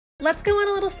Let's go on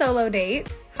a little solo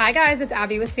date. Hi guys, it's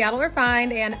Abby with Seattle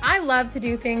Refined, and I love to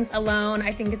do things alone.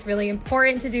 I think it's really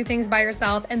important to do things by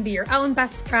yourself and be your own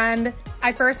best friend.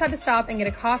 I first had to stop and get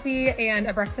a coffee and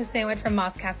a breakfast sandwich from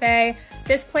Moss Cafe.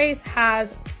 This place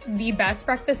has the best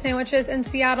breakfast sandwiches in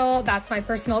Seattle. That's my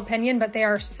personal opinion, but they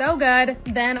are so good.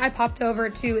 Then I popped over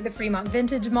to the Fremont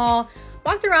Vintage Mall,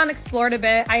 walked around, explored a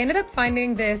bit. I ended up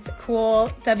finding this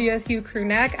cool WSU crew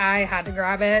neck. I had to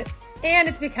grab it, and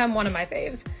it's become one of my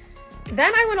faves.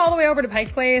 Then I went all the way over to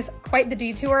Pike Place, quite the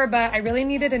detour, but I really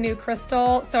needed a new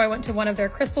crystal, so I went to one of their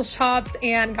crystal shops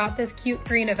and got this cute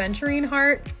green aventurine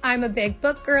heart. I'm a big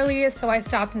book girly, so I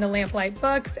stopped into Lamplight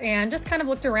Books and just kind of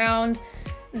looked around.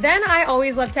 Then I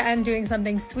always love to end doing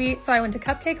something sweet, so I went to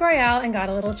Cupcake Royale and got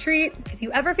a little treat. If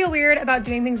you ever feel weird about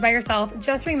doing things by yourself,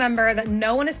 just remember that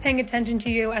no one is paying attention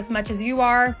to you as much as you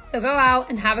are, so go out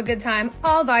and have a good time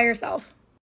all by yourself.